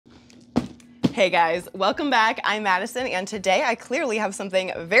Hey guys, welcome back. I'm Madison, and today I clearly have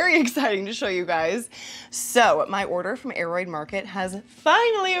something very exciting to show you guys. So my order from Aroid Market has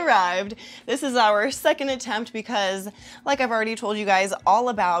finally arrived. This is our second attempt because, like I've already told you guys all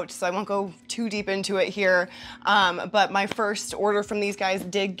about, so I won't go too deep into it here, but my first order from these guys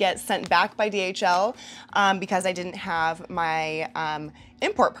did get sent back by DHL because I didn't have my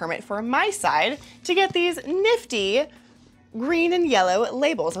import permit for my side to get these nifty green and yellow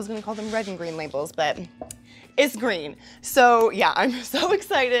labels. I was gonna call them red and green labels, but it's green. So yeah, I'm so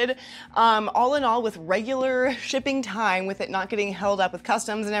excited. All in all, with regular shipping time, with it not getting held up with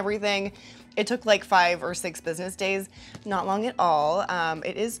customs and everything, it took like 5 or 6 business days, not long at all.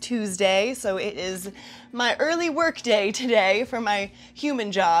 It is Tuesday, so it is my early work day today for my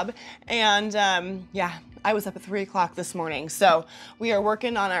human job. And yeah, I was up at 3 o'clock this morning. So we are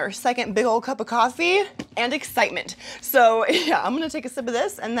working on our second big old cup of coffee and excitement. So yeah, I'm gonna take a sip of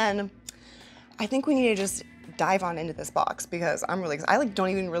this and then I think we need to just dive on into this box because I'm really excited. I don't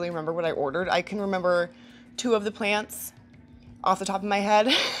even really remember what I ordered. I can remember 2 of the plants off the top of my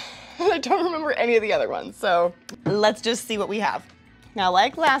head. I don't remember any of the other ones. So let's just see what we have. Now,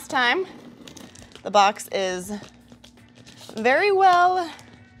 like last time, the box is very well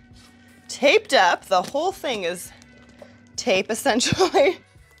taped up. The whole thing is tape, essentially.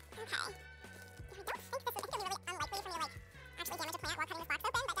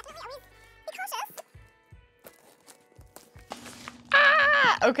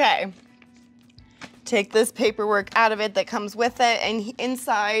 Okay. Take this paperwork out of it that comes with it, and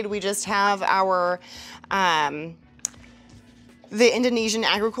inside we just have our the Indonesian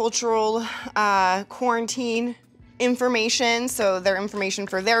agricultural quarantine information, so their information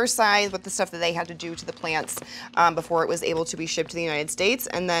for their side with the stuff that they had to do to the plants before it was able to be shipped to the United States.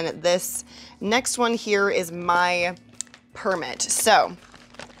 And then this next one here is my permit. So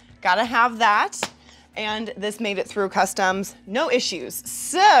gotta have that. And this made it through customs, no issues.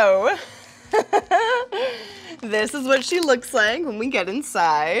 So this is what she looks like when we get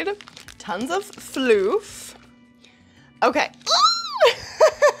inside. Tons of floof. Okay.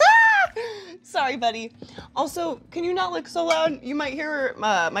 Sorry, buddy. Also, can you not look so loud? You might hear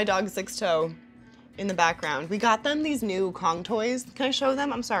my dog Six Toe in the background. We got them these new Kong toys. Can I show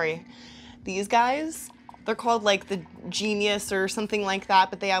them? I'm sorry. These guys, they're called like the Genius or something like that,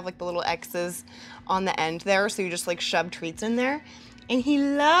 but they have like the little X's on the end there, so you just like shove treats in there. And he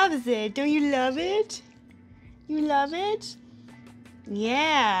loves it. Don't you love it? You love it?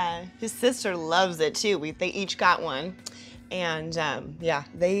 Yeah. His sister loves it too. They each got one. And yeah,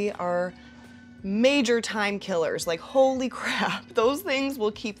 they are major time killers. Like, holy crap. Those things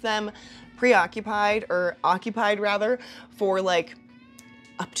will keep them preoccupied, or occupied rather, for like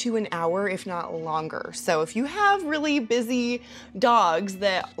up to an hour, if not longer. So if you have really busy dogs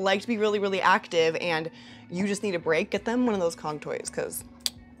that like to be really, really active and you just need a break, get them one of those Kong toys, because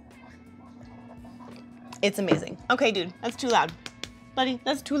it's amazing. Okay, dude, that's too loud. Buddy,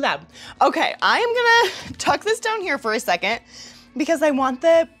 that's too loud. Okay, I am gonna tuck this down here for a second because I want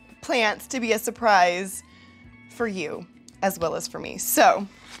the plants to be a surprise for you as well as for me. So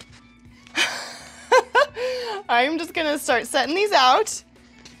I'm just gonna start setting these out.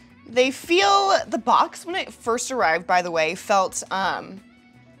 They feel, the box when it first arrived, by the way, felt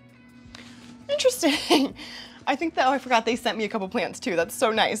interesting. I think that, oh, I forgot they sent me a couple plants too. That's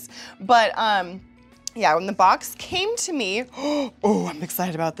so nice. But yeah, when the box came to me, oh, I'm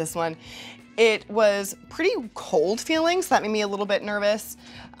excited about this one. It was pretty cold feeling, so that made me a little bit nervous.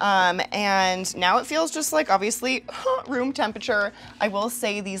 And now it feels just like, obviously, room temperature. I will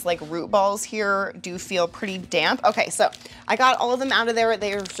say these like root balls here do feel pretty damp. Okay, so I got all of them out of there.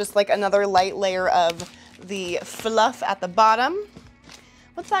 There's just like another light layer of the fluff at the bottom.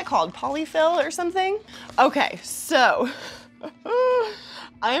 What's that called? Polyfill or something? Okay, so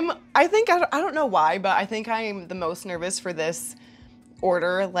I don't know why, but I think I am the most nervous for this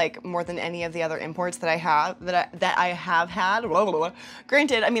order, like more than any of the other imports that I have had. Blah, blah, blah.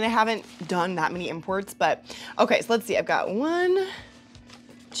 Granted, I mean, I haven't done that many imports, but okay, so let's see. I've got 1,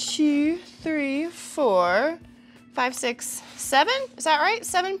 2, 3, 4, 5, 6, 7. Is that right?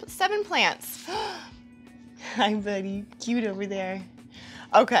 Seven plants. Hi, buddy. Cute over there.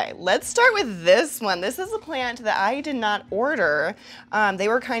 Okay, let's start with this one. This is a plant that I did not order. They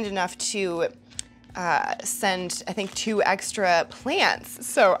were kind enough to send, I think, 2 extra plants.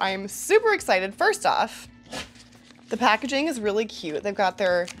 So I'm super excited. First off, the packaging is really cute. They've got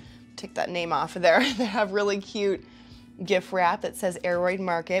their, take that name off of there. They have really cute gift wrap that says Aroid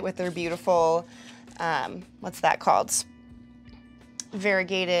Market with their beautiful, what's that called?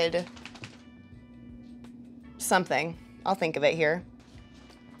 Variegated something. I'll think of it here.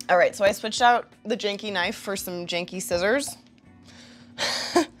 All right, so I switched out the janky knife for some janky scissors.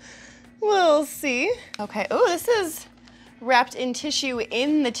 We'll see. Okay, oh, this is wrapped in tissue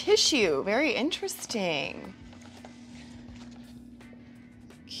in the tissue. Very interesting.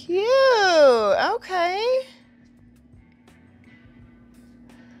 Cute, okay.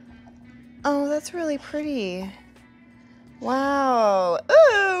 Oh, that's really pretty. Wow,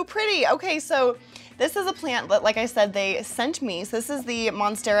 ooh, pretty. Okay, so this is a plant that, like I said, they sent me. So this is the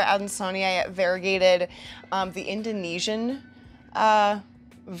Monstera adansonii variegated, the Indonesian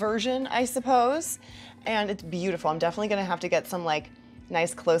version, I suppose. And it's beautiful. I'm definitely gonna have to get some like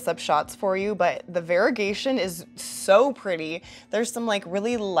nice close-up shots for you, but the variegation is so pretty. There's some like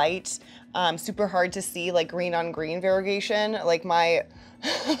really light, super hard to see like green on green variegation. Like my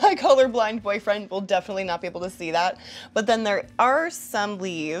colorblind boyfriend will definitely not be able to see that. But then there are some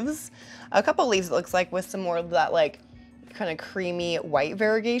leaves, a couple leaves it looks like, with some more of that like kind of creamy white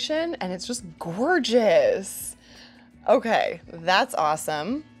variegation, and it's just gorgeous. Okay, that's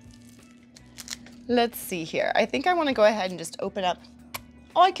awesome. Let's see here. I think I want to go ahead and just open up.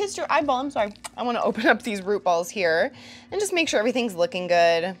 Oh, I kissed your eyeball, I'm sorry. I want to open up these root balls here and just make sure everything's looking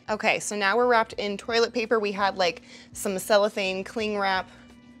good. Okay, so now we're wrapped in toilet paper. We had like some cellophane cling wrap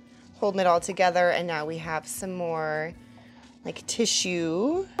holding it all together, and now we have some more like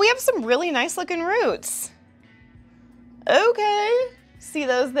tissue. We have some really nice looking roots. Okay, see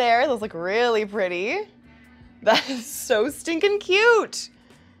those there? Those look really pretty. That is so stinking cute.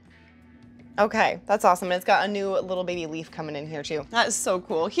 Okay, that's awesome. And it's got a new little baby leaf coming in here too. That is so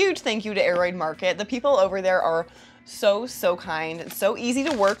cool. Huge thank you to Aroid Market. The people over there are so kind and so easy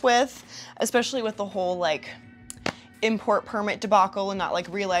to work with, especially with the whole like import permit debacle and not like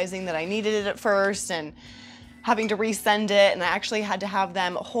realizing that I needed it at first and having to resend it. And I actually had to have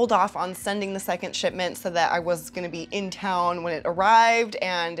them hold off on sending the second shipment so that I was gonna be in town when it arrived,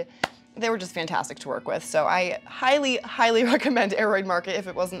 and they were just fantastic to work with. So I highly recommend Aroid Market if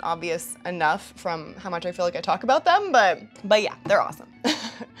it wasn't obvious enough from how much I feel like I talk about them, but yeah, they're awesome.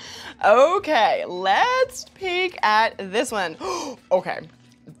 Okay, let's peek at this one. Okay,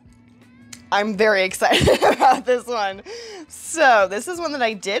 I'm very excited about this one. So this is one that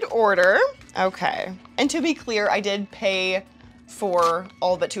I did order. Okay, and to be clear, I did pay for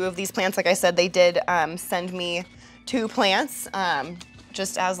all but 2 of these plants. Like I said, they did send me 2 plants,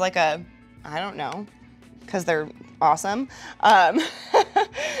 just as like a, I don't know, because they're awesome.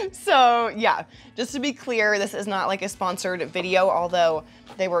 So yeah, just to be clear, this is not like a sponsored video, although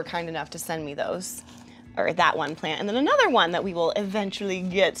they were kind enough to send me those, or that one plant. And then another one that we will eventually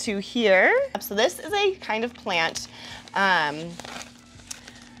get to here. So this is a kind of plant that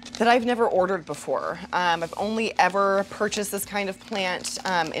I've never ordered before. I've only ever purchased this kind of plant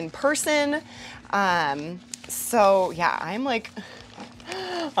in person. So yeah, I'm a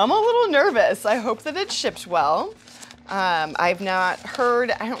little nervous. I hope that it shipped well. I've not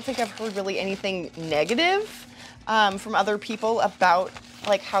heard, I don't think I've heard really anything negative from other people about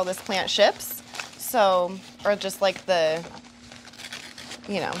like how this plant ships. So, or just like the,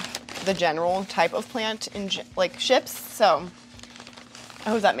 you know, the general type of plant in like ships. So I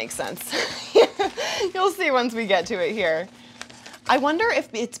hope that makes sense. You'll see once we get to it here. I wonder if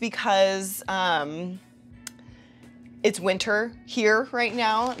it's because it's winter here right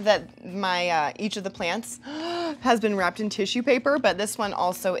now that my each of the plants has been wrapped in tissue paper, but this one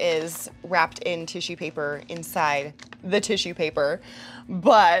also is wrapped in tissue paper inside the tissue paper.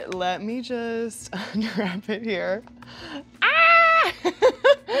 But let me just unwrap it here. Ah!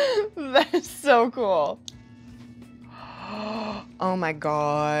 That is so cool. Oh my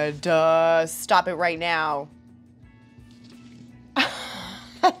God, stop it right now.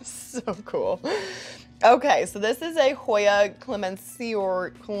 So cool. Okay, so this is a Hoya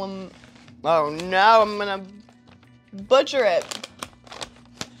clemenceor, oh no, I'm gonna butcher it.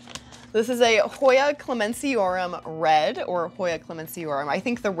 This is a Hoya clemenceorum red, or Hoya clemenceorum. I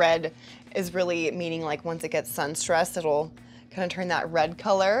think the red is really meaning like once it gets sun stressed, it'll kind of turn that red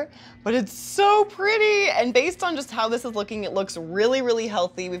color, but it's so pretty. And based on just how this is looking, it looks really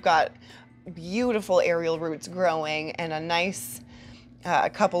healthy. We've got beautiful aerial roots growing and a nice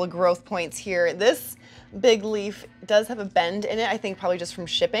couple of growth points here. This big leaf does have a bend in it, I think probably just from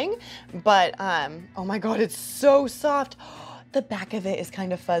shipping, but oh my God, it's so soft. The back of it is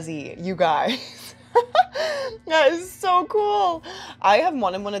kind of fuzzy, you guys. That is so cool. I have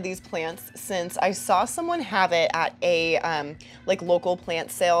wanted one of these plants since I saw someone have it at a like local plant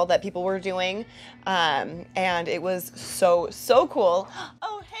sale that people were doing, and it was so cool.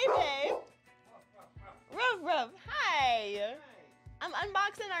 Oh, hey babe. Ruff ruff, hi. I'm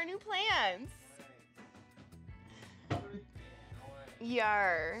unboxing our new plants.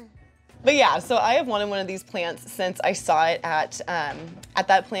 Yar. But yeah, so I have wanted one of these plants since I saw it at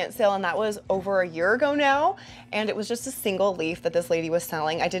that plant sale, and that was over a year ago now. And it was just a single leaf that this lady was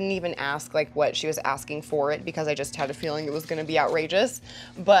selling. I didn't even ask like what she was asking for it because I just had a feeling it was gonna be outrageous.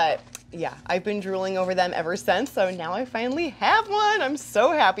 But yeah, I've been drooling over them ever since. So now I finally have one. I'm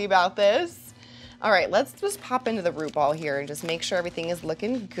so happy about this. All right, let's just pop into the root ball here and just make sure everything is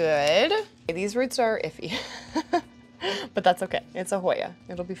looking good. These roots are iffy. But that's okay. It's a Hoya.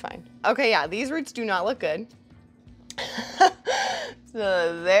 It'll be fine. Okay, yeah, these roots do not look good.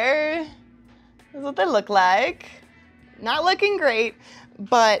 So there is what they look like. Not looking great,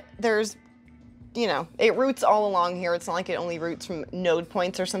 but there's, you know, it roots all along here. It's not like it only roots from node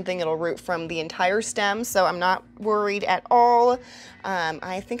points or something. It'll root from the entire stem, so I'm not worried at all.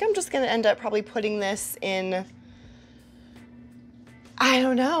 I think I'm just gonna end up probably putting this in, I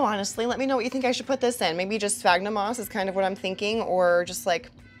don't know, honestly. Let me know what you think I should put this in. Maybe just sphagnum moss is kind of what I'm thinking, or just like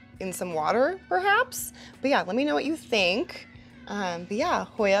in some water, perhaps. But yeah, let me know what you think. But yeah,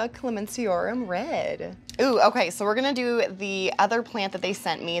 Hoya Clemensiorum red. Ooh, okay, so we're gonna do the other plant that they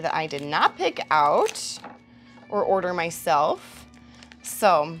sent me that I did not pick out or order myself.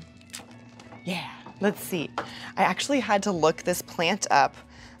 So yeah, let's see. I actually had to look this plant up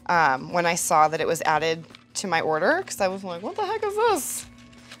when I saw that it was added to my order, because I was like, what the heck is this?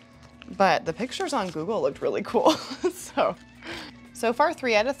 But the pictures on Google looked really cool. So far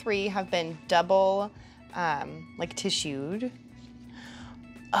 3 out of 3 have been double like tissued.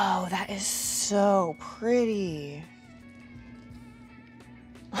 Oh, that is so pretty.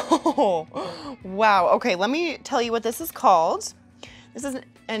 Oh, wow. Okay, let me tell you what this is called. This is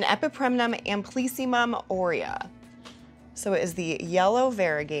an Epipremnum Amplissimum aurea. So it is the yellow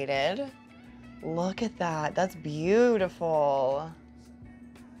variegated. Look at that, that's beautiful.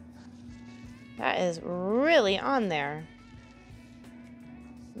 That is really on there.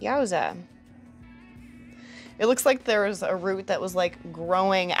 Yowza. It looks like there was a root that was like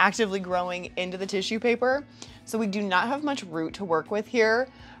growing, actively growing into the tissue paper. So we do not have much root to work with here.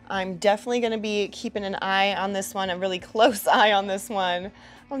 I'm definitely gonna be keeping an eye on this one, a really close eye on this one.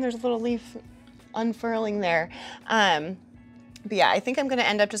 Oh, and there's a little leaf unfurling there. But yeah, I think I'm gonna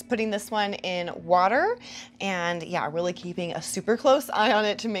end up just putting this one in water and yeah, really keeping a super close eye on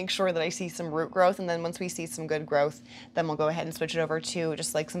it to make sure that I see some root growth. And then once we see some good growth, then we'll go ahead and switch it over to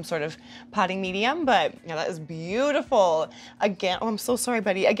just like some sort of potting medium. But yeah, that is beautiful. Again, oh, I'm so sorry,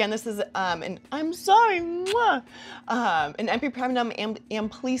 buddy. Again, this is I'm sorry, mwah, an Epipremnum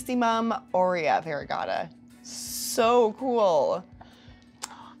Amplissimum aurea variegata. So cool.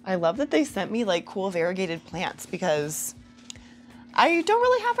 I love that they sent me like cool variegated plants because I don't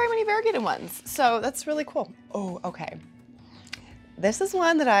really have very many variegated ones, so that's really cool. Oh, okay. This is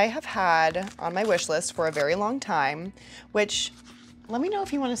one that I have had on my wish list for a very long time, which, let me know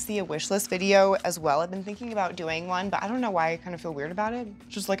if you want to see a wish list video as well. I've been thinking about doing one, but I don't know why I kind of feel weird about it.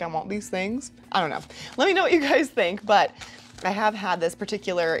 Just like I want these things. I don't know. Let me know what you guys think, but I have had this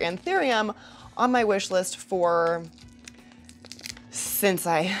particular anthurium on my wish list for since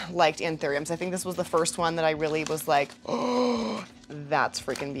I liked anthuriums. I think this was the first one that I really was like, oh, that's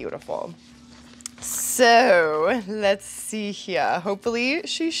freaking beautiful. So let's see here. Hopefully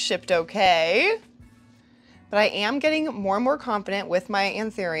she shipped okay. But I am getting more and more confident with my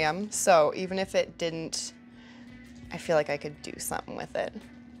anthurium. So even if it didn't, I feel like I could do something with it.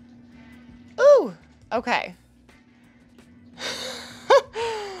 Ooh, okay.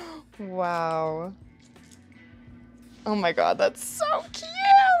 Wow. Oh my God, that's so cute.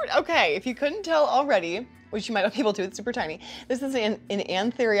 Okay, if you couldn't tell already, which you might not be able to, it's super tiny. This is an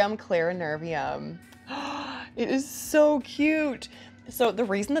Anthurium clarinervium. It is so cute. So the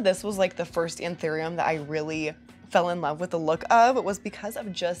reason that this was like the first anthurium that I really fell in love with the look of was because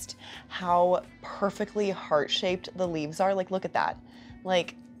of just how perfectly heart-shaped the leaves are. Like, look at that.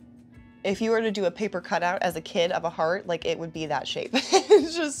 Like, if you were to do a paper cutout as a kid of a heart, like it would be that shape.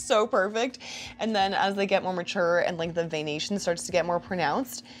 It's just so perfect. And then as they get more mature and like the veination starts to get more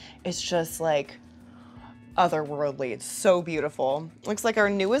pronounced, it's just like otherworldly. It's so beautiful. Looks like our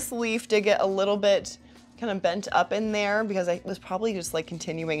newest leaf did get a little bit kind of bent up in there because I was probably just like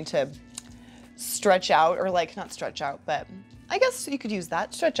continuing to stretch out, or like not stretch out, but I guess you could use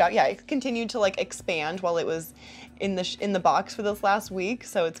that, stretch out. Yeah, it continued to like expand while it was in the box for this last week.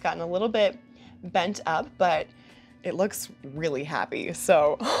 So it's gotten a little bit bent up, but it looks really happy.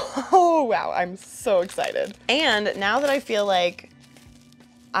 So, oh wow, I'm so excited. And now that I feel like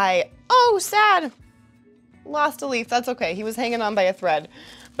oh, sad, lost a leaf. That's okay, he was hanging on by a thread.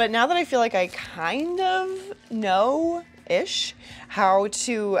 But now that I feel like I kind of know-ish how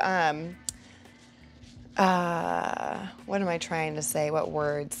to what am I trying to say? What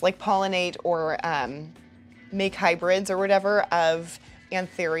words? Like pollinate or make hybrids or whatever of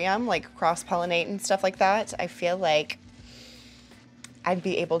anthurium, like cross-pollinate and stuff like that. I feel like I'd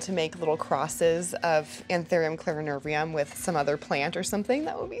be able to make little crosses of Anthurium clarinervium with some other plant or something.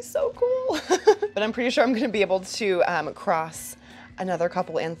 That would be so cool. But I'm pretty sure I'm gonna be able to cross another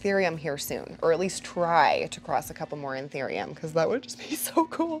couple Anthurium here soon, or at least try to cross a couple more Anthurium, because that would just be so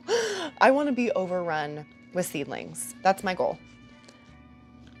cool. I wanna be overrun with seedlings. That's my goal.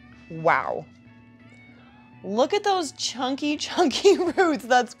 Wow. Look at those chunky, chunky roots.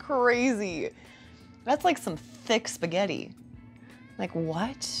 That's crazy. That's like some thick spaghetti. Like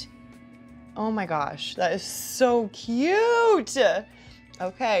what? Oh my gosh, that is so cute.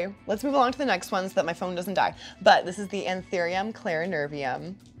 Okay, let's move along to the next one so that my phone doesn't die. But this is the Anthurium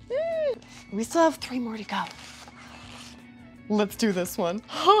clarinervium. We still have 3 more to go. Let's do this one.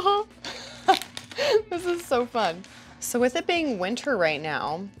 This is so fun. So with it being winter right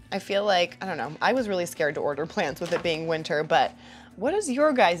now, I feel like, I don't know, I was really scared to order plants with it being winter, but what is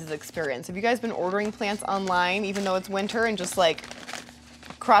your guys' experience? Have you guys been ordering plants online even though it's winter and just like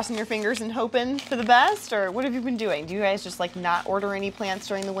crossing your fingers and hoping for the best? Or what have you been doing? Do you guys just like not order any plants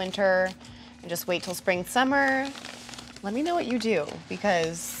during the winter and just wait till spring, summer? Let me know what you do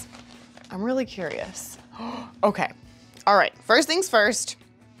because I'm really curious. Okay, all right, first things first,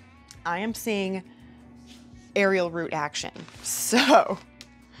 I am seeing aerial root action. So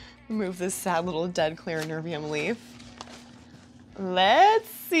move this sad little dead clarinervium leaf. Let's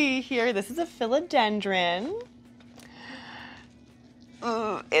see here. This is a philodendron.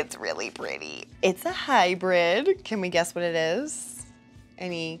 Ooh, it's really pretty. It's a hybrid. Can we guess what it is?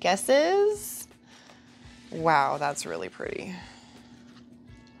 Any guesses? Wow, that's really pretty.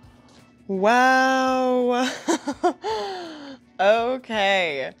 Wow.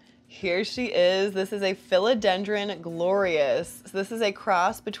 Okay, here she is. This is a philodendron glorious. So this is a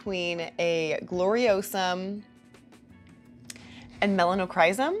cross between a gloriosum and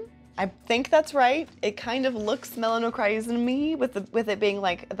melanochrysum. I think that's right. It kind of looks melanochrysum-y with it being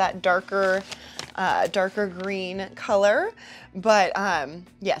like that darker green color. But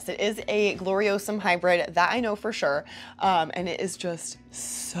yes, it is a gloriosum hybrid, that I know for sure. And it is just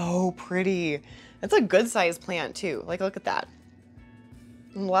so pretty. It's a good sized plant too. Like, look at that.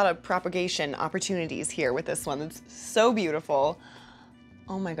 A lot of propagation opportunities here with this one. It's so beautiful.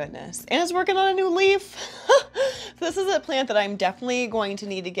 Oh my goodness. And it's working on a new leaf. This is a plant that I'm definitely going to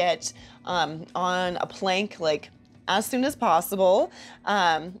need to get on a plank like as soon as possible,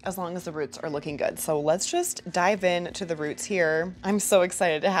 as long as the roots are looking good. So let's just dive into the roots here. I'm so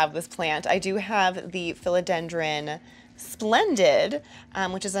excited to have this plant. I do have the philodendron splendid,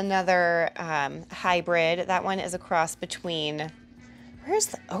 which is another hybrid. That one is a cross between, where's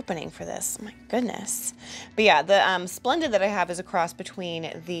the opening for this? Oh my goodness. But yeah, the splendid that I have is a cross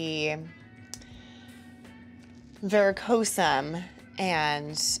between the varicosum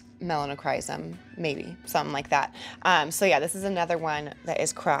and melanochrysum, maybe something like that. So yeah, this is another one that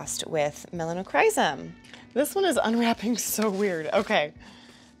is crossed with melanochrysum. This one is unwrapping so weird. Okay,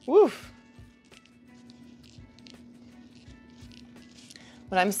 woof.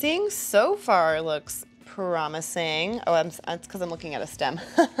 What I'm seeing so far looks promising. Oh, that's because I'm looking at a stem.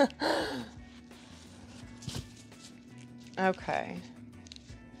 Okay.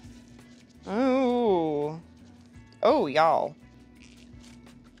 Ooh. Oh, y'all.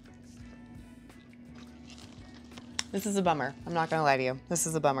 This is a bummer. I'm not gonna lie to you. This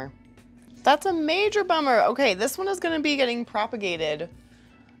is a bummer. That's a major bummer. Okay, this one is gonna be getting propagated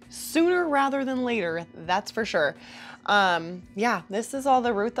sooner rather than later, that's for sure. Yeah, this is all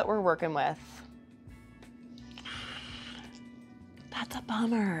the root that we're working with. That's a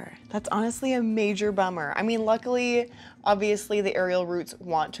bummer. That's honestly a major bummer. I mean, luckily, obviously the aerial roots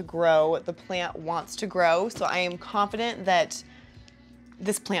want to grow, the plant wants to grow, so I am confident that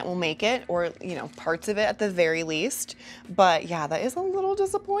this plant will make it, or, you know, parts of it at the very least. But yeah, that is a little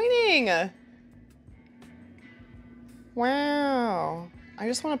disappointing. Wow. I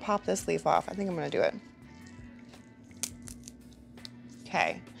just want to pop this leaf off. I think I'm going to do it.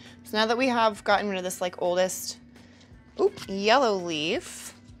 Okay. So now that we have gotten rid of this like oldest, yellow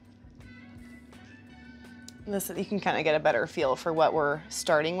leaf, this, you can kind of get a better feel for what we're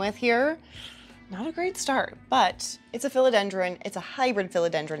starting with here. Not a great start, but it's a philodendron. It's a hybrid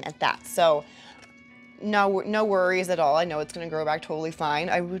philodendron at that. So no worries at all. I know it's going to grow back totally fine.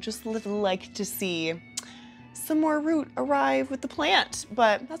 I would just like to see some more root arrive with the plant,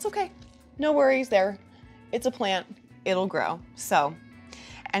 but that's okay. No worries there. It's a plant. It'll grow. So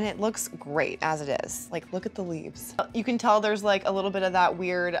and it looks great as it is. Like, look at the leaves. You can tell there's like a little bit of that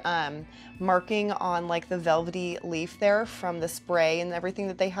weird marking on like the velvety leaf there from the spray and everything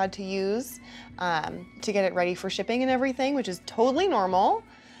that they had to use to get it ready for shipping and everything, which is totally normal.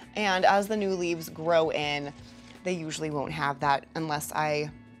 And as the new leaves grow in, they usually won't have that unless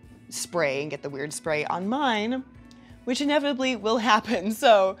I spray and get the weird spray on mine, which inevitably will happen.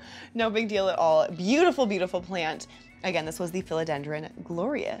 So no big deal at all. Beautiful, beautiful plant. Again, this was the Philodendron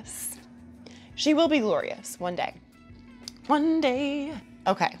Glorious. She will be glorious one day. One day.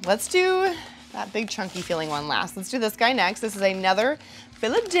 Okay, let's do that big chunky feeling one last. Let's do this guy next. This is another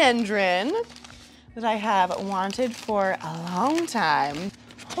Philodendron that I have wanted for a long time.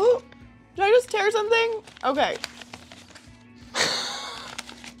 Oh, did I just tear something? Okay.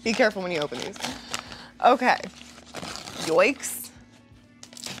 Be careful when you open these. Okay. Yoicks.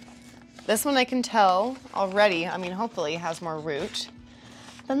 This one I can tell already, I mean, hopefully has more root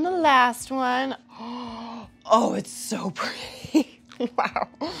than the last one. Oh, it's so pretty. Wow.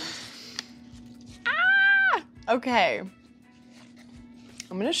 Ah! Okay.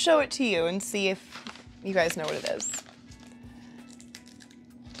 I'm gonna show it to you and see if you guys know what it is.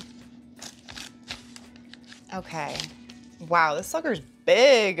 Okay. Wow, this sucker's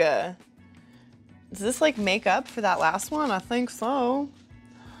big. Does this like make up for that last one? I think so.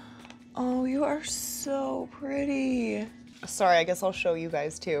 Oh, you are so pretty. Sorry, I guess I'll show you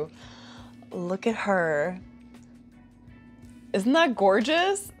guys too. Look at her. Isn't that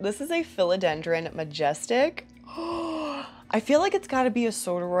gorgeous? This is a Philodendron Majestic. I feel like it's gotta be a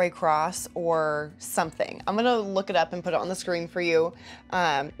Soderoy cross or something. I'm gonna look it up and put it on the screen for you.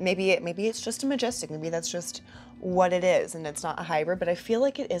 Maybe it's just a Majestic. Maybe that's just what it is and it's not a hybrid, but I feel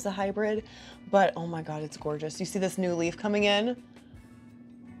like it is a hybrid. But oh my God, it's gorgeous. You see this new leaf coming in?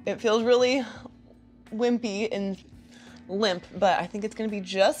 It feels really wimpy and limp, but I think it's gonna be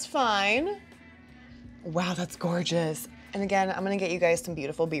just fine. Wow, that's gorgeous. And again, I'm gonna get you guys some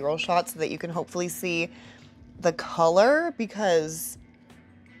beautiful B-roll shots so that you can hopefully see the color, because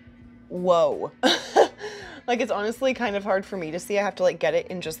whoa. Like, it's honestly kind of hard for me to see. I have to like get it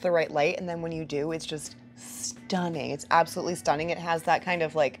in just the right light, and then when you do, it's just stunning. It's absolutely stunning. It has that kind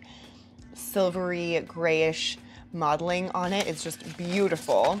of like silvery grayish modeling on it. It's just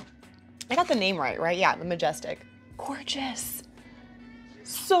beautiful. I got the name right? Yeah, the Majestic. Gorgeous.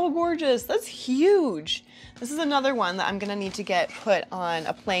 So gorgeous. That's huge. This is another one that I'm gonna need to get put on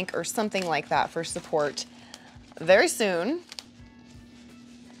a plank or something like that for support very soon.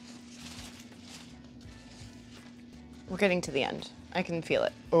 We're getting to the end. I can feel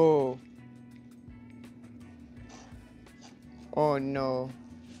it. Oh. Oh no.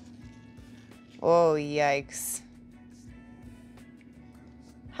 Oh, yikes.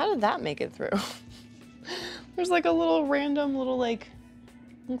 How did that make it through? There's like a little random little like,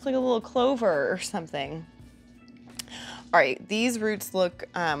 looks like a little clover or something. All right, these roots look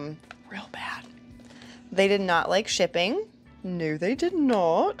real bad. They did not like shipping. No, they did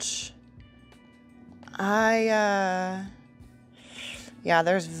not. Yeah,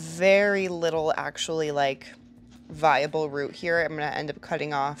 there's very little actually like viable root here. I'm gonna end up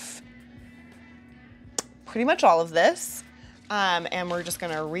cutting off pretty much all of this. And we're just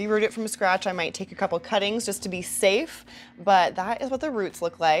gonna reroot it from scratch. I might take a couple cuttings just to be safe, but that is what the roots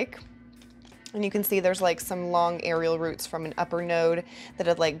look like. And you can see there's like some long aerial roots from an upper node that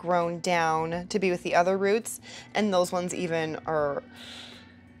had like grown down to be with the other roots. And those ones even are,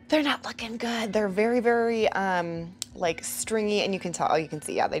 they're not looking good. They're very, very like stringy, and you can tell, you can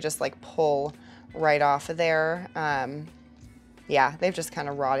see, yeah, they just like pull right off of there. Yeah, they've just kind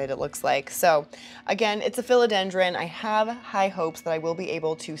of rotted, it looks like. So again, it's a Philodendron. I have high hopes that I will be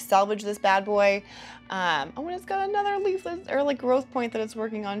able to salvage this bad boy. Oh, and it's got another leaflet or like growth point that it's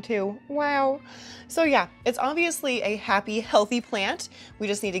working on too. Wow. So yeah, it's obviously a happy, healthy plant. We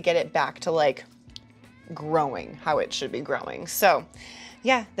just need to get it back to like growing how it should be growing. So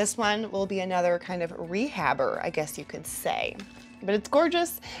yeah, this one will be another kind of rehabber, I guess you could say. But it's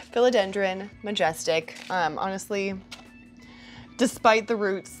gorgeous, Philodendron Majestic. Honestly, despite the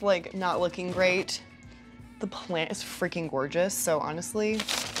roots like not looking great, the plant is freaking gorgeous. So honestly,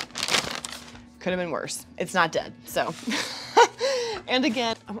 could have been worse. It's not dead, so. And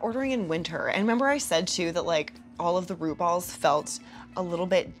again, I'm ordering in winter. And remember I said too that like all of the root balls felt a little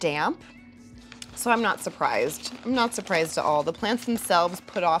bit damp. So I'm not surprised. I'm not surprised at all. The plants themselves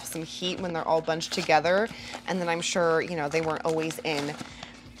put off some heat when they're all bunched together. And then I'm sure, you know, they weren't always in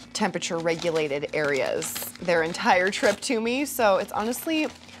temperature regulated areas their entire trip to me. So it's honestly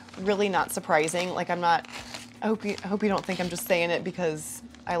really not surprising. Like I hope you don't think I'm just saying it because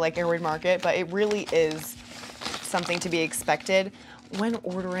I like Aroid Market, but it really is something to be expected when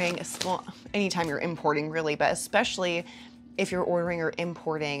ordering, well, anytime you're importing really, but especially if you're ordering or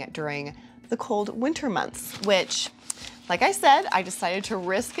importing during the cold winter months, which, like I said, I decided to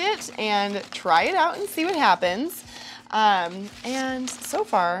risk it and try it out and see what happens. And so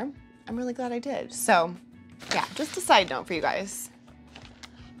far, I'm really glad I did. So yeah, just a side note for you guys.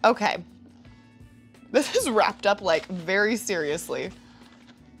 Okay, this is wrapped up like very seriously.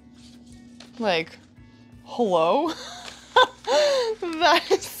 Like, hello? That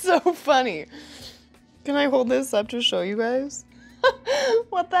is so funny. Can I hold this up to show you guys?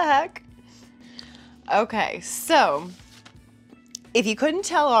 What the heck? Okay, so if you couldn't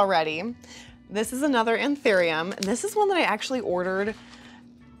tell already, this is another anthurium. This is one that I actually ordered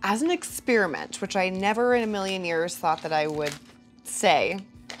as an experiment, which I never in a million years thought that I would say.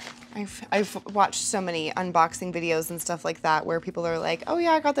 I've watched so many unboxing videos and stuff like that where people are like, oh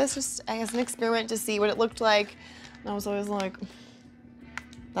yeah, I got this just as an experiment to see what it looked like. And I was always like,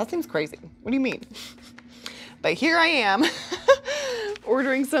 that seems crazy. What do you mean? But here I am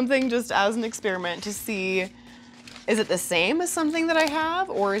ordering something just as an experiment to see, is it the same as something that I have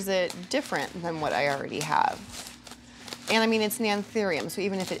or is it different than what I already have? And I mean, it's an anthurium, so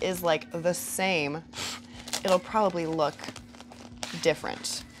even if it is like the same, it'll probably look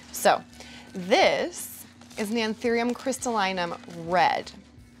different. So this is an Anthurium crystallinum red.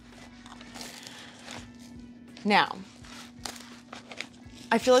 Now,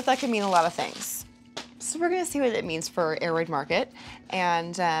 I feel like that could mean a lot of things. So we're gonna see what it means for Aroid Market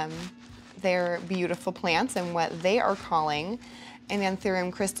and their beautiful plants and what they are calling an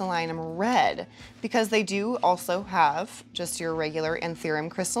Anthurium crystallinum red, because they do also have just your regular Anthurium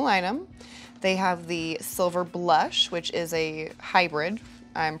crystallinum. They have the silver blush, which is a hybrid,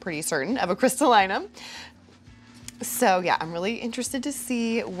 I'm pretty certain, of a crystallinum. So yeah, I'm really interested to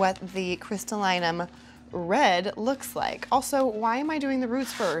see what the crystallinum red looks like. Also, why am I doing the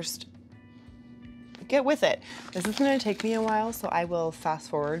roots first? Get with it. This is gonna take me a while, so I will fast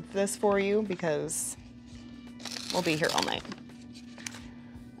forward this for you because we'll be here all night.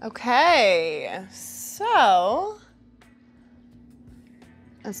 Okay, so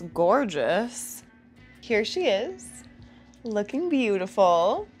that's gorgeous. Here she is, looking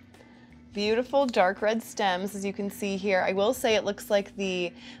beautiful. Beautiful dark red stems, as you can see here. I will say it looks like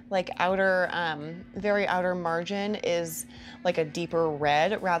the outer, very outer margin is like a deeper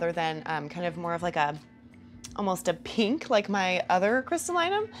red rather than kind of more of like almost a pink like my other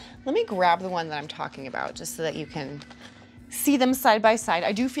crystallinum. Let me grab the one that I'm talking about just so that you can see them side by side.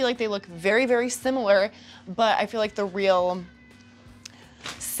 I do feel like they look very, very similar, but I feel like the real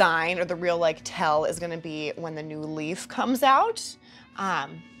sign or the real like tell is gonna be when the new leaf comes out.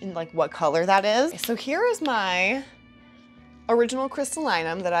 And like what color that is. So here is my original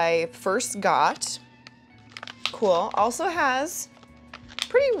crystallinum that I first got. Cool. Also has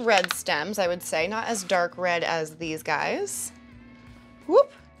pretty red stems, I would say, not as dark red as these guys.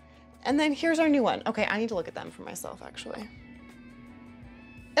 Whoop. And then here's our new one. Okay, I need to look at them for myself, actually.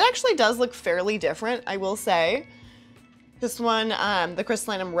 It actually does look fairly different, I will say. This one, the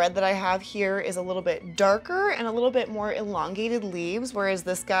crystallinum red that I have here is a little bit darker and a little bit more elongated leaves, whereas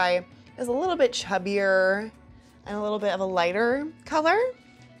this guy is a little bit chubbier and a little bit of a lighter color.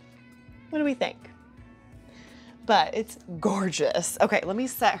 What do we think? But it's gorgeous. Okay, let me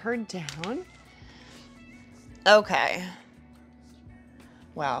set her down. Okay.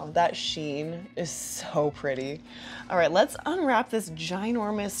 Wow, that sheen is so pretty. All right, let's unwrap this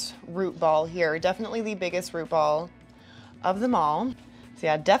ginormous root ball here. Definitely the biggest root ball of them all. So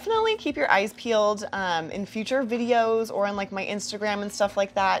yeah, definitely keep your eyes peeled in future videos or on like my Instagram and stuff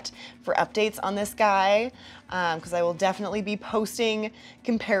like that for updates on this guy, because I will definitely be posting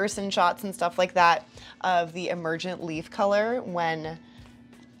comparison shots and stuff like that of the emergent leaf color when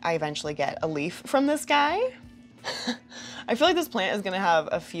I eventually get a leaf from this guy. I feel like this plant is gonna have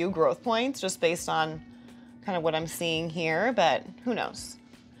a few growth points just based on kind of what I'm seeing here, but who knows?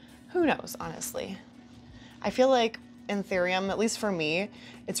 Who knows, honestly. I feel like Anthurium, at least for me,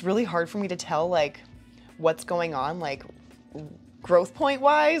 it's really hard for me to tell like what's going on like growth point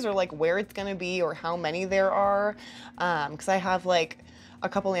wise or like where it's gonna be or how many there are, because I have like a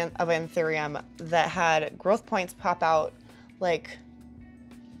couple of Anthurium that had growth points pop out like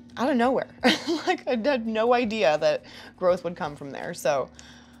out of nowhere. Like I had no idea that growth would come from there. So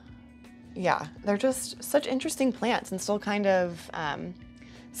yeah, they're just such interesting plants and still kind of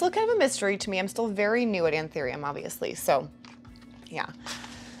a mystery to me. I'm still very new at Anthurium, obviously. So yeah,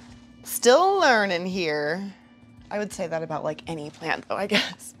 still learning here. I would say that about like any plant though, I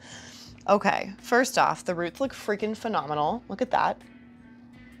guess. Okay, first off, the roots look freaking phenomenal. Look at that.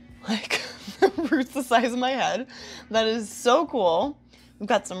 Like the roots the size of my head. That is so cool. We've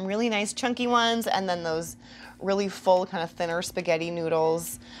got some really nice chunky ones, and then those really full, kind of thinner spaghetti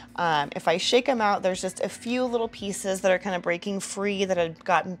noodles. If I shake them out, there's just a few little pieces that are kind of breaking free that had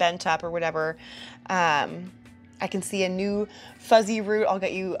gotten bent up or whatever. I can see a new fuzzy root. I'll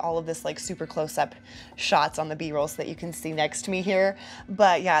get you all of this like super close-up shots on the B-roll so that you can see next to me here.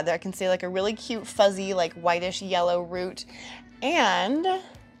 But yeah, there I can see like a really cute fuzzy, like whitish yellow root. And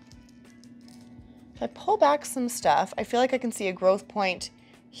if I pull back some stuff, I feel like I can see a growth point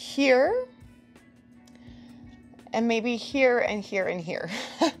here, and maybe here and here and here.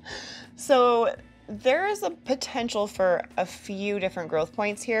 So there is a potential for a few different growth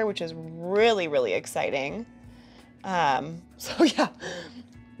points here, which is really, really exciting. So yeah,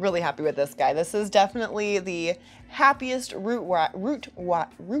 really happy with this guy. This is definitely the happiest root-wise,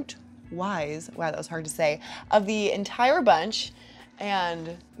 wow, that was hard to say, of the entire bunch.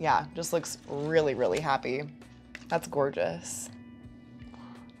 And yeah, just looks really, really happy. That's gorgeous.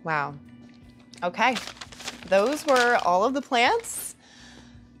 Wow. Okay, those were all of the plants.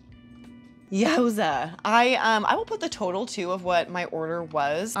 Yowza. I will put the total too of what my order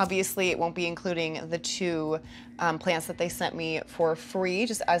was. Obviously, it won't be including the 2 plants that they sent me for free,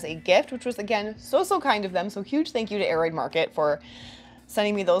 just as a gift, which was, again, so kind of them. So huge thank you to Aroid Market for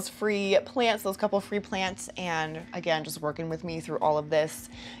sending me those free plants, those couple free plants, and again, just working with me through all of this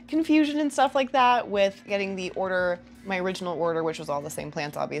confusion and stuff like that with getting the order, my original order, which was all the same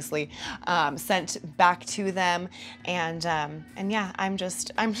plants, obviously, sent back to them. And yeah, I'm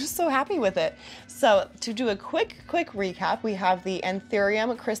just so happy with it. So to do a quick recap, we have the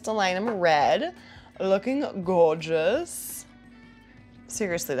Anthurium crystallinum red, looking gorgeous.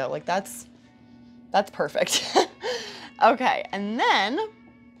 Seriously though, like that's perfect. Okay, and then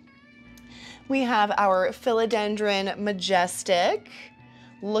we have our Philodendron Majestic,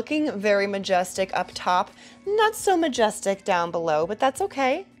 looking very majestic up top, not so majestic down below, but that's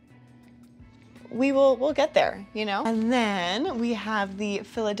okay. We'll get there, you know? And then we have the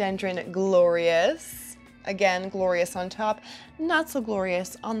Philodendron Glorious, again, glorious on top, not so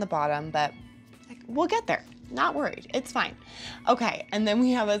glorious on the bottom, but we'll get there. Not worried, it's fine. Okay, and then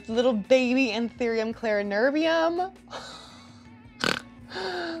we have a little baby Anthurium clarinervium.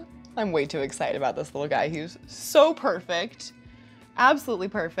 I'm way too excited about this little guy. He's so perfect, absolutely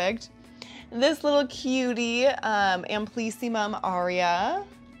perfect. This little cutie, Amplyssimum aria,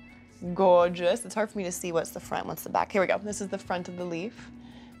 gorgeous. It's hard for me to see what's the front, what's the back. Here we go, this is the front of the leaf.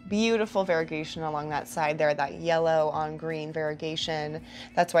 Beautiful variegation along that side there, that yellow on green variegation.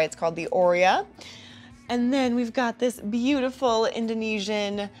 That's why it's called the Aurea. And then we've got this beautiful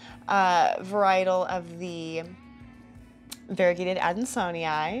Indonesian varietal of the variegated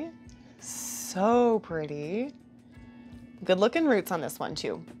Adansonii. So pretty. Good looking roots on this one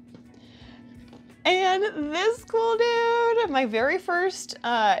too. And this cool dude, my very first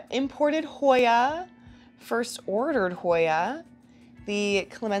imported Hoya, first ordered Hoya, the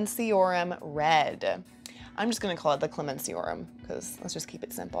Clemenciorum red. I'm just gonna call it the Clemenciorum because let's just keep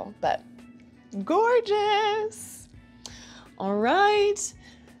it simple, but gorgeous. All right.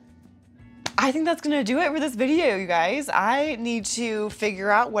 I think that's gonna do it for this video, you guys. I need to figure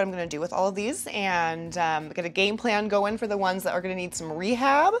out what I'm gonna do with all of these and get a game plan going for the ones that are gonna need some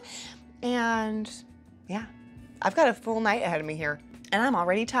rehab. And yeah, I've got a full night ahead of me here and I'm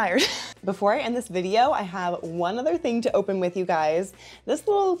already tired. Before I end this video, I have one other thing to open with you guys. This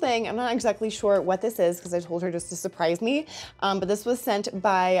little thing, I'm not exactly sure what this is because I told her just to surprise me, but this was sent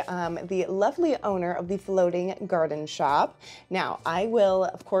by the lovely owner of the Floating Garden Shop. Now, I will,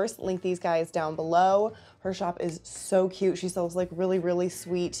 of course, link these guys down below. Her shop is so cute. She sells like really, really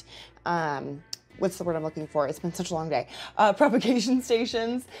sweet, what's the word I'm looking for? It's been such a long day. Propagation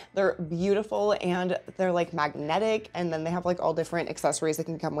stations. They're beautiful and they're like magnetic, and then they have like all different accessories that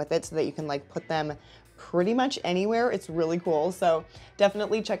can come with it so that you can like put them pretty much anywhere. It's really cool. So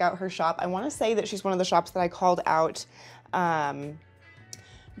definitely check out her shop. I want to say that she's one of the shops that I called out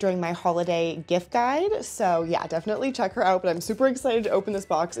during my holiday gift guide. So yeah, definitely check her out, but I'm super excited to open this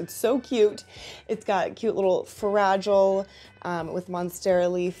box. It's so cute. It's got a cute little fragile with monstera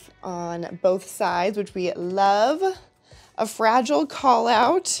leaf on both sides, which we love. A fragile call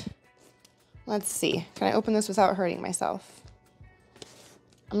out. Let's see, can I open this without hurting myself?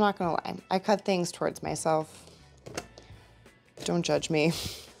 I'm not gonna lie, I cut things towards myself. Don't judge me.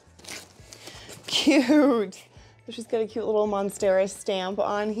 Cute. She's got a cute little monstera stamp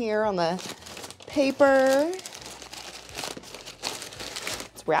on here on the paper.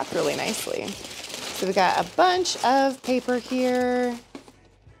 It's wrapped really nicely. So we got a bunch of paper here.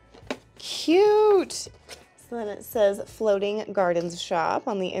 Cute. So then it says Floating Gardens Shop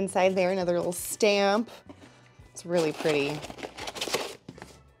on the inside there, another little stamp. It's really pretty.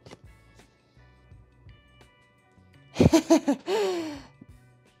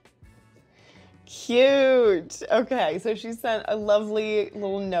 Cute. Okay, so she sent a lovely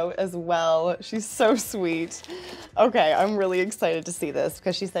little note as well. She's so sweet. Okay, I'm really excited to see this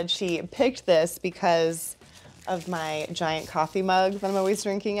because she said she picked this because of my giant coffee mug that I'm always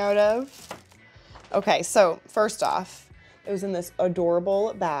drinking out of. Okay, so first off, it was in this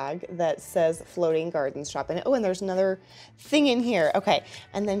adorable bag that says Floating Gardens Shop in it. Oh, and there's another thing in here. Okay,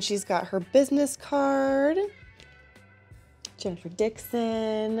 and then she's got her business card. Jennifer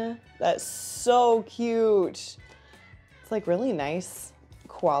Dixon. That's so cute. It's like really nice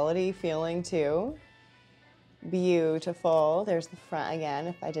quality feeling too. Beautiful. There's the front again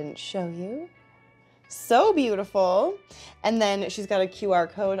if I didn't show you. So beautiful. And then she's got a QR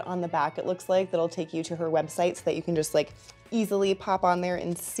code on the back, it looks like, that'll take you to her website so that you can just like easily pop on there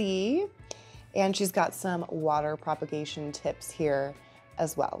and see. And she's got some water propagation tips here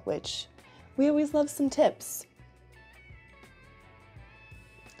as well, which we always love some tips.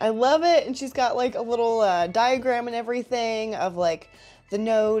 I love it. And she's got like a little diagram and everything of like the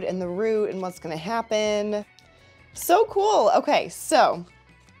node and the root and what's gonna happen. So cool. Okay, so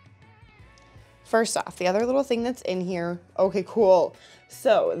first off, the other little thing that's in here. Okay, cool.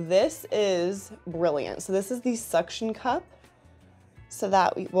 So this is brilliant. So this is the suction cup. So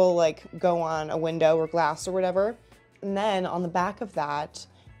that will like go on a window or glass or whatever. And then on the back of that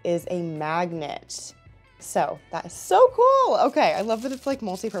is a magnet. So that is so cool. Okay, I love that it's like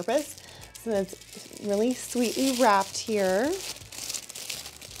multi-purpose. So it's really sweetly wrapped here.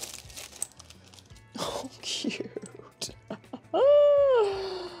 Oh, cute.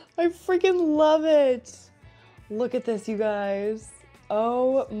 I freaking love it. Look at this, you guys.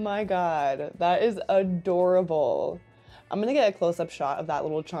 Oh my God, that is adorable. I'm gonna get a close-up shot of that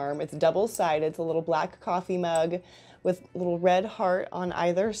little charm. It's double-sided. It's a little black coffee mug with a little red heart on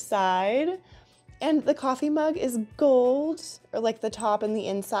either side. And the coffee mug is gold, or like the top and the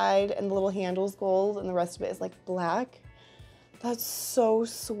inside, and the little handle's gold, and the rest of it is like black. That's so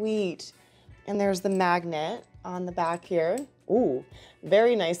sweet. And there's the magnet on the back here. Ooh,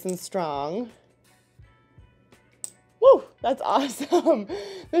 very nice and strong. Woo, that's awesome.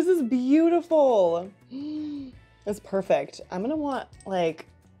 This is beautiful. That's perfect. I'm gonna want like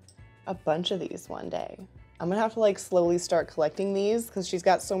a bunch of these one day. I'm gonna have to like slowly start collecting these because she's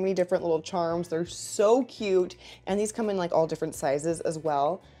got so many different little charms. They're so cute. And these come in like all different sizes as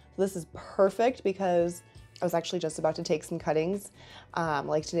well. So this is perfect because I was actually just about to take some cuttings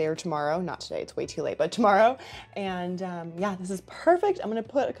like today or tomorrow. Not today, it's way too late, but tomorrow. And yeah, this is perfect. I'm gonna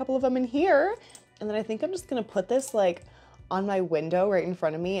put a couple of them in here. And then I think I'm just gonna put this like on my window right in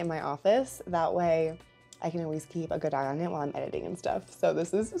front of me in my office. That way I can always keep a good eye on it while I'm editing and stuff. So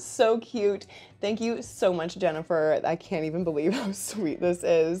this is so cute. Thank you so much, Jennifer. I can't even believe how sweet this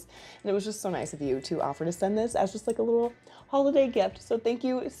is. And it was just so nice of you to offer to send this as just like a little holiday gift. So thank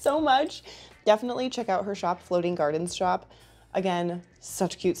you so much. Definitely check out her shop, Floating Gardens Shop. Again,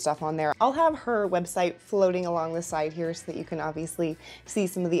 such cute stuff on there. I'll have her website floating along the side here so that you can obviously see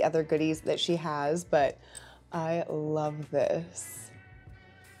some of the other goodies that she has, but I love this.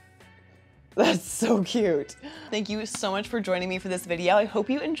 That's so cute. Thank you so much for joining me for this video. I hope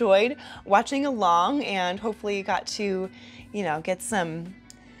you enjoyed watching along and hopefully you got to, you know, get some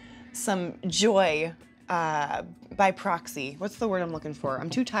joy by proxy. What's the word I'm looking for? I'm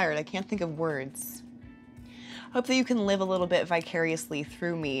too tired. I can't think of words. Hope that you can live a little bit vicariously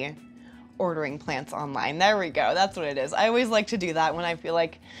through me ordering plants online. There we go. That's what it is. I always like to do that when I feel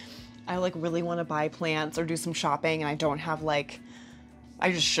like I like really want to buy plants or do some shopping and I don't have like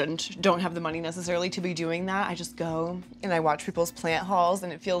I just don't have the money necessarily to be doing that. I just go and I watch people's plant hauls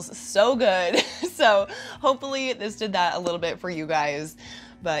and it feels so good. So hopefully this did that a little bit for you guys.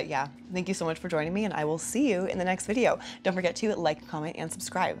 But yeah, thank you so much for joining me and I will see you in the next video. Don't forget to like, comment, and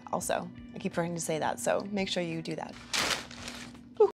subscribe also. I keep forgetting to say that, so make sure you do that.